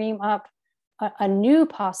to dream up a new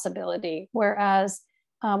possibility. Whereas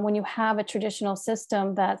when you have a traditional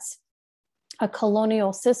system that's a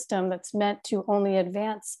colonial system that's meant to only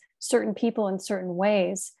advance certain people in certain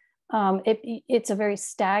ways, it's a very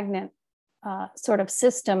stagnant sort of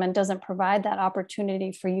system and doesn't provide that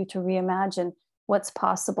opportunity for you to reimagine what's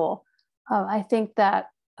possible. I think that,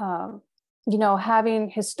 having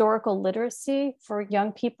historical literacy for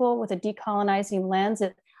young people with a decolonizing lens,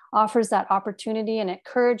 it offers that opportunity and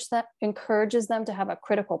encourages them to have a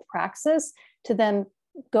critical praxis to then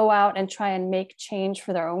go out and try and make change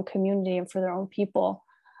for their own community and for their own people,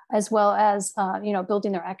 as well as,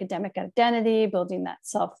 building their academic identity, building that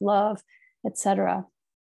self-love, et cetera.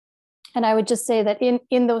 And I would just say that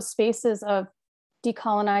in those spaces of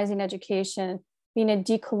decolonizing education, being a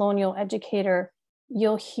decolonial educator,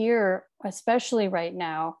 you'll hear, especially right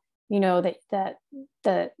now, that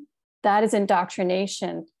is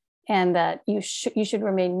indoctrination, and that you should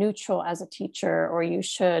remain neutral as a teacher, or you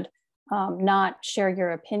should not share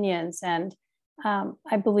your opinions. And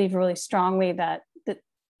I believe really strongly that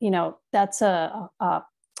that's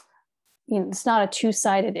it's not a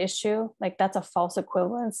two-sided issue. Like, that's a false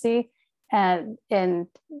equivalency, and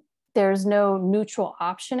there's no neutral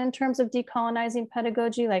option in terms of decolonizing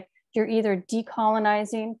pedagogy. Like, you're either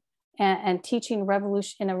decolonizing and teaching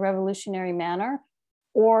revolution in a revolutionary manner,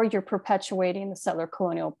 or you're perpetuating the settler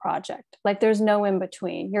colonial project. Like, there's no in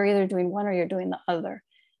between. You're either doing one or you're doing the other.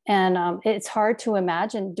 And it's hard to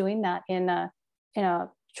imagine doing that in a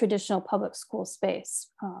traditional public school space,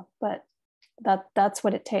 but that's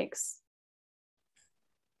what it takes.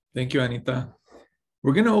 Thank you, Anita.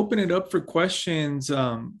 We're going to open it up for questions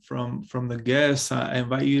from the guests. I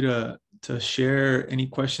invite you to share any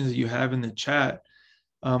questions that you have in the chat.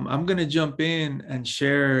 I'm going to jump in and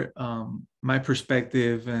share my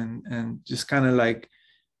perspective and just kind of like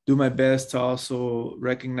do my best to also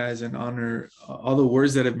recognize and honor all the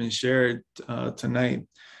words that have been shared tonight.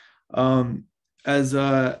 As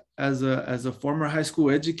a former high school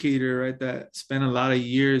educator, right, that spent a lot of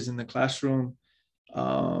years in the classroom,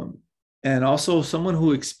 and also someone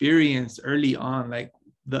who experienced early on like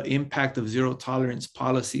the impact of zero tolerance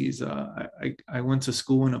policies. I went to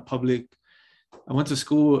school in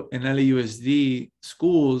LAUSD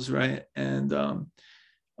schools, right, and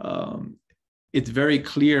it's very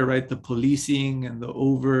clear, right, the policing and the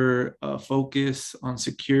over focus on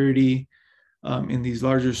security in these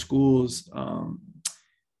larger schools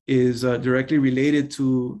is directly related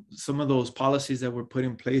to some of those policies that were put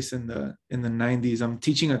in place in the 90s. I'm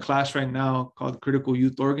teaching a class right now called Critical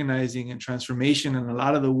Youth Organizing and Transformation, and a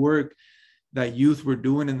lot of the work that youth were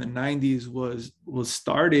doing in the 90s was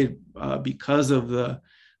started because of the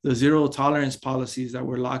zero tolerance policies that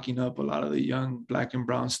were locking up a lot of the young Black and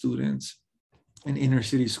brown students in inner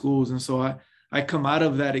city schools. And so I come out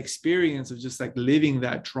of that experience of just like living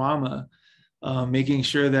that trauma, making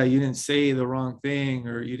sure that you didn't say the wrong thing,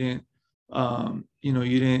 or you didn't,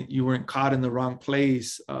 you weren't caught in the wrong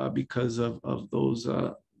place because of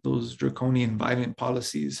those draconian violent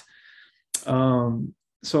policies.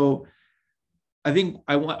 So I think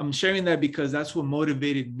I'm sharing that because that's what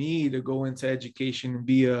motivated me to go into education and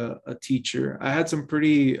be a teacher. I had some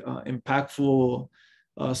pretty impactful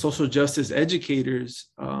social justice educators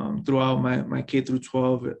throughout my K through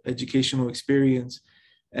 12 educational experience.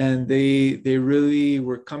 And they really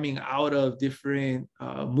were coming out of different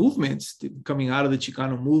movements, coming out of the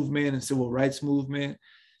Chicano movement and civil rights movement.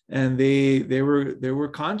 And they were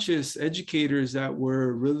conscious educators that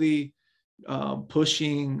were really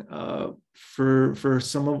pushing for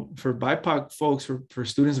BIPOC folks, for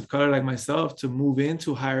students of color like myself, to move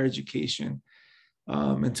into higher education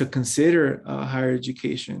and to consider higher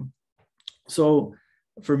education. So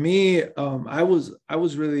for me, I was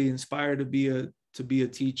really inspired to be a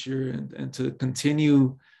teacher and to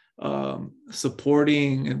continue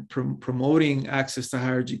supporting and promoting access to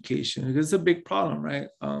higher education, because it's a big problem, right?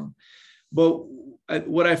 But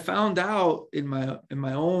what I found out in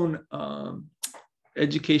my own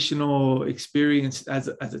educational experience as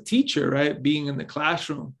a teacher, right, being in the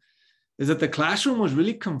classroom, is that the classroom was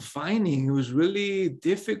really confining. It was really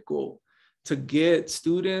difficult to get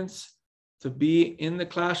students to be in the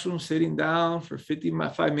classroom sitting down for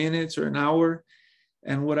 55 minutes or an hour.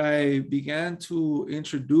 And what I began to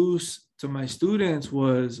introduce to my students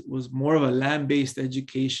was more of a land-based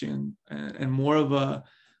education and more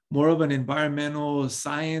of an environmental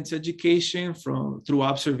science education through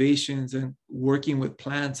observations and working with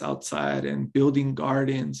plants outside and building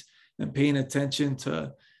gardens and paying attention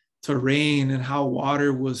to rain and how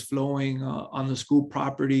water was flowing on the school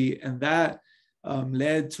property. And that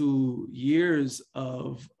led to years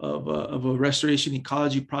of a restoration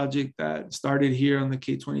ecology project that started here on the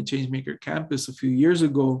K-20 Changemaker campus a few years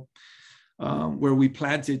ago, where we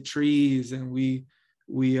planted trees and we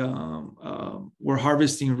were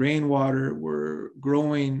harvesting rainwater, we're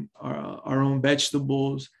growing our own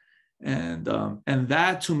vegetables. And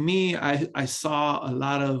that, to me, I saw a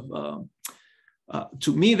lot of,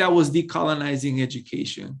 to me, that was decolonizing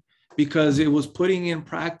education, because it was putting in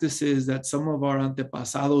practices that some of our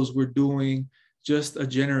antepasados were doing just a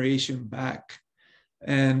generation back.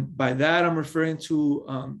 And by that, I'm referring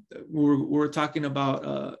to, we're talking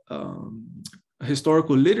about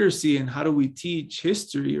historical literacy and how do we teach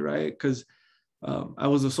history, right? Because I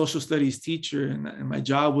was a social studies teacher, and my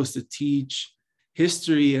job was to teach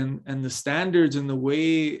history and the standards and the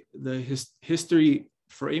way history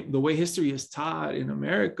is taught in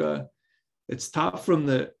America. It's taught from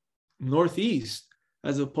the Northeast,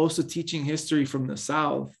 as opposed to teaching history from the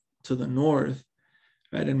South to the North,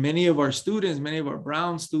 right? And many of our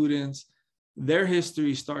brown students, their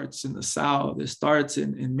history starts in the South. It starts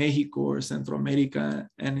in Mexico or Central America,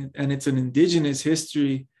 and it's an indigenous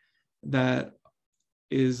history that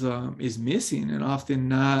is missing, and often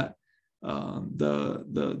not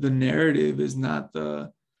the narrative is not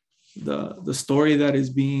the story that is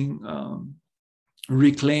being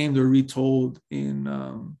reclaimed or retold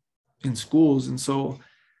in schools. And so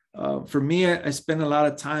for me, I spent a lot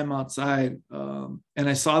of time outside, and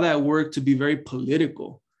I saw that work to be very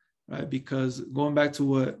political, right? Because going back to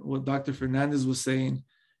what Dr. Fernandez was saying,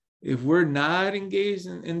 if we're not engaged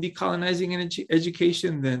in decolonizing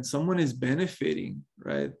education, then someone is benefiting,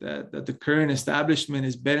 right? That the current establishment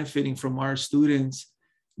is benefiting from our students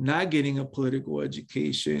not getting a political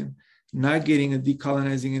education, not getting a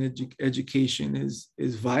decolonizing education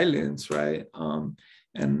is violence, right?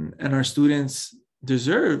 And our students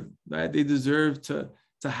deserve, right? They deserve to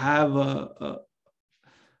have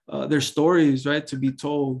their stories, right, to be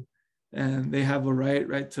told, and they have a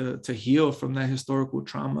right to heal from that historical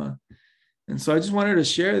trauma. And so I just wanted to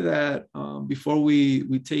share that before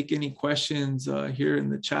we take any questions here in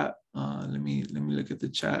the chat. Let me look at the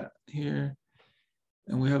chat here,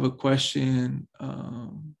 and we have a question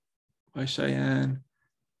by Cheyenne.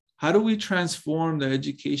 How do we transform the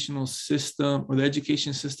educational system, or the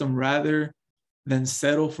education system, rather than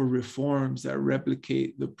settle for reforms that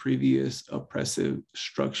replicate the previous oppressive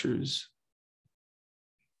structures?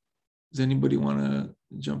 Does anybody want to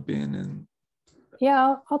jump in? And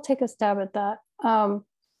yeah, I'll take a stab at that.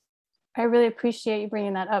 I really appreciate you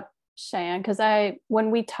bringing that up, Cheyenne, because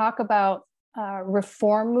when we talk about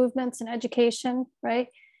reform movements in education, right,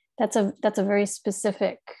 that's a very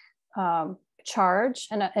specific charge.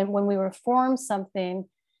 And when we reform something,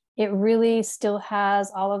 it really still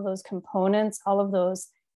has all of those components, all of those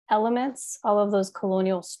elements, all of those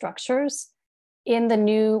colonial structures in the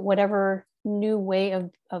new, whatever new way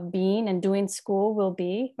of being and doing school will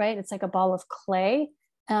be, right? It's like a ball of clay,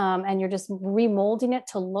 and you're just remolding it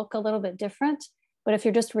to look a little bit different. But if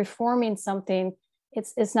you're just reforming something,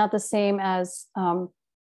 it's not the same as,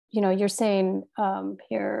 you're saying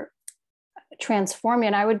here, transforming.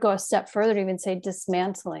 And I would go a step further to even say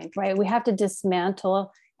dismantling, right? We have to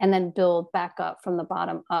dismantle and then build back up from the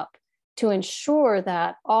bottom up to ensure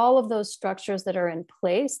that all of those structures that are in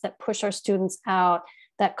place that push our students out,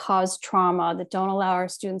 that cause trauma, that don't allow our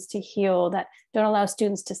students to heal, that don't allow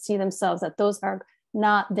students to see themselves, that those are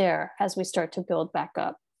not there as we start to build back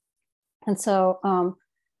up. And so,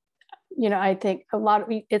 you know, I think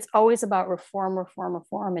it's always about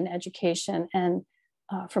reform in education. And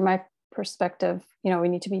from my perspective, you know, we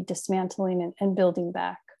need to be dismantling and building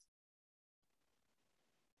back.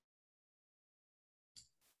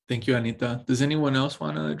 Thank you, Anita. Does anyone else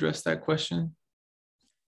want to address that question?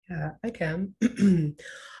 Yeah, I can.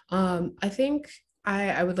 I think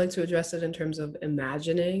I would like to address it in terms of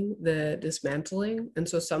imagining the dismantling. And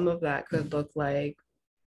so some of that could look like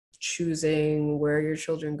choosing where your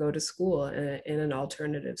children go to school in an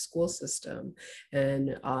alternative school system,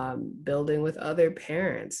 and building with other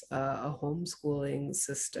parents a homeschooling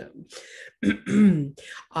system.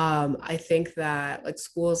 I think that like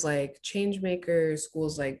schools like Changemakers,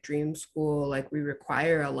 schools like Dream School, like we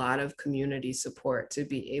require a lot of community support to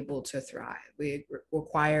be able to thrive. We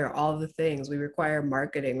require all the things. We require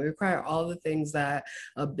marketing. We require all the things that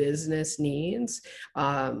a business needs.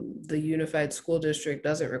 The Unified School District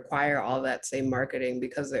doesn't require all that same marketing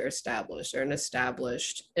because they're established. They're an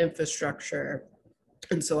established infrastructure.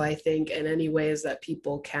 And so I think in any ways that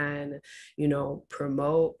people can, you know,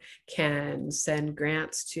 promote, can send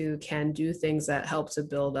grants to, can do things that help to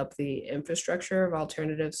build up the infrastructure of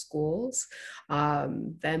alternative schools,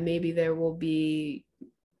 then maybe there will be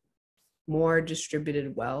more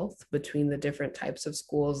distributed wealth between the different types of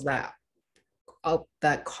schools that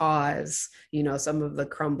cause, you know, some of the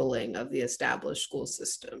crumbling of the established school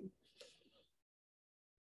system.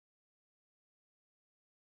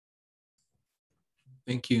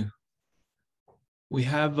 Thank you. We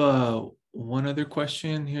have one other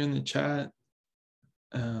question here in the chat.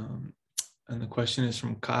 And the question is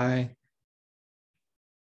from Kai.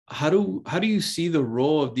 How do you see the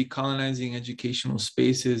role of decolonizing educational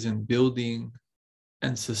spaces in building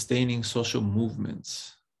and sustaining social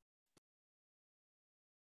movements?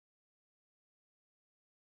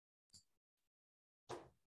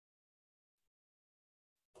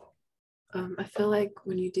 I feel like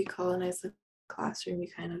when you decolonize the classroom, you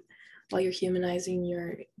kind of, while you're humanizing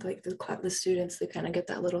your, like the students, they kind of get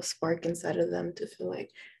that little spark inside of them to feel like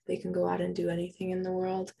they can go out and do anything in the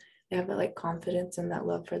world. They have that like confidence and that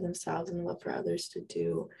love for themselves and love for others to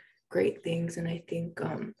do great things. And I think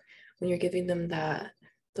when you're giving them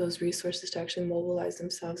those resources to actually mobilize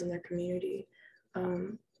themselves in their community,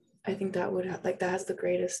 I think that would that has the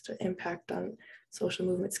greatest impact on social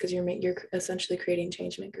movements, because you're essentially creating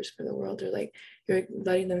change makers for the world, or like you're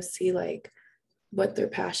letting them see like what their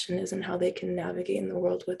passion is and how they can navigate in the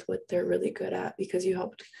world with what they're really good at, because you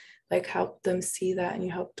helped help them see that, and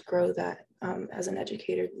you helped grow that as an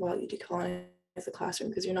educator while you decolonize the classroom,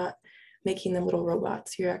 because you're not making them little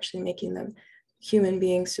robots, you're actually making them human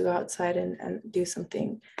beings to go outside and do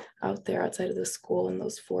something out there outside of the school and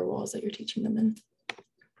those four walls that you're teaching them in.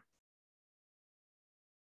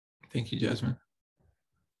 Thank you, Jasmine.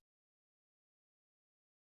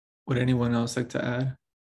 Would anyone else like to add?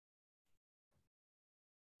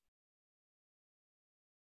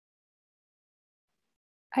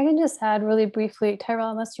 I can just add really briefly,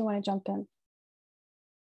 Tyrell, unless you want to jump in.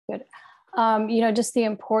 Good. You know, just the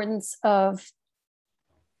importance of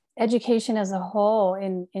education as a whole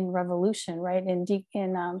in revolution, right? In you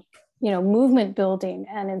know, movement building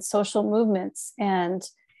and in social movements, and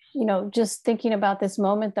you know, just thinking about this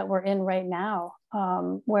moment that we're in right now,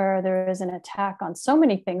 where there is an attack on so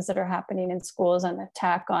many things that are happening in schools, an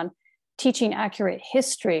attack on teaching accurate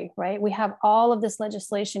history, right? We have all of this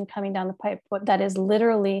legislation coming down the pipe that is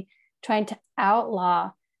literally trying to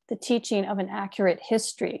outlaw the teaching of an accurate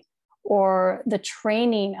history, or the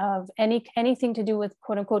training of anything to do with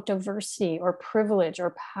quote unquote diversity or privilege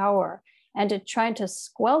or power, and to try to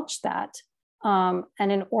squelch that. And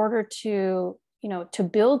in order to, you know, to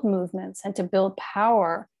build movements and to build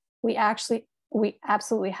power, we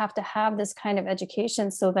absolutely have to have this kind of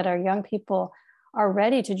education so that our young people are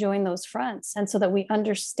ready to join those fronts, and so that we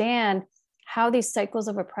understand how these cycles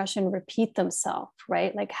of oppression repeat themselves,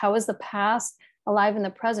 right? Like, how is the past alive in the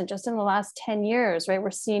present? Just in the last 10 years, right?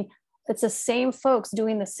 We're seeing it's the same folks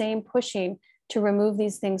doing the same pushing to remove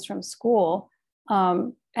these things from school.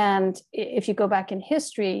 And if you go back in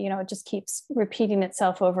history, you know, it just keeps repeating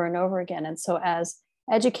itself over and over again. And so as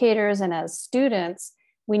educators and as students,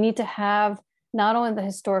 we need to have not only the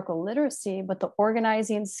historical literacy, but the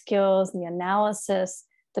organizing skills, the analysis,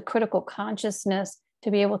 the critical consciousness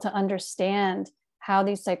to be able to understand how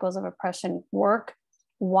these cycles of oppression work,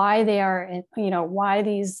 why they are, you know, why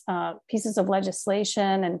these pieces of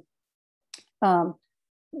legislation and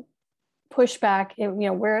pushback, you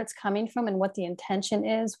know, where it's coming from and what the intention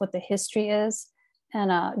is, what the history is.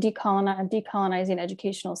 And a decolonizing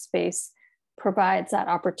educational space provides that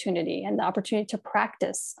opportunity and the opportunity to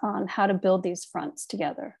practice on how to build these fronts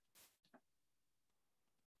together.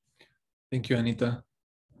 Thank you, Anita.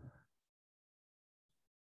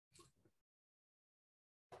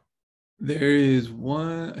 There is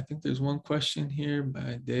one, I think there's one question here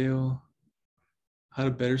by Dale. How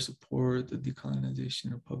to better support the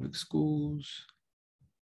decolonization of public schools.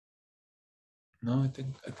 No, I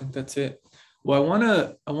think that's it. Well,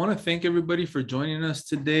 I wanna thank everybody for joining us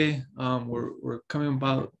today. We're coming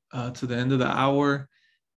about to the end of the hour,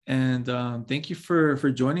 and thank you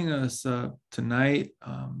for joining us tonight.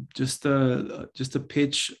 Just to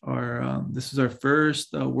pitch our this is our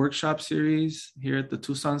first workshop series here at the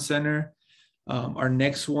Tucson Center. Our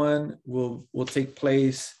next one will take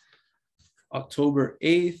place October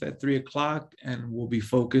 8th at 3 o'clock, and will be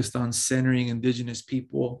focused on centering Indigenous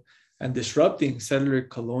people and disrupting settler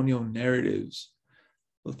colonial narratives.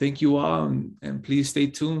 Well, thank you all, and please stay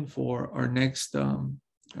tuned for our next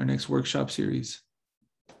workshop series.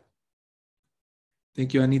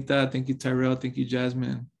 Thank you, Anita. Thank you, Tyrell. Thank you,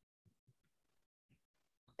 Jasmine.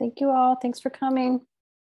 Thank you all. Thanks for coming.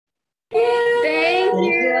 Thank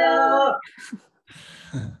you.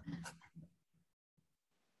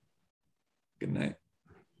 Good night.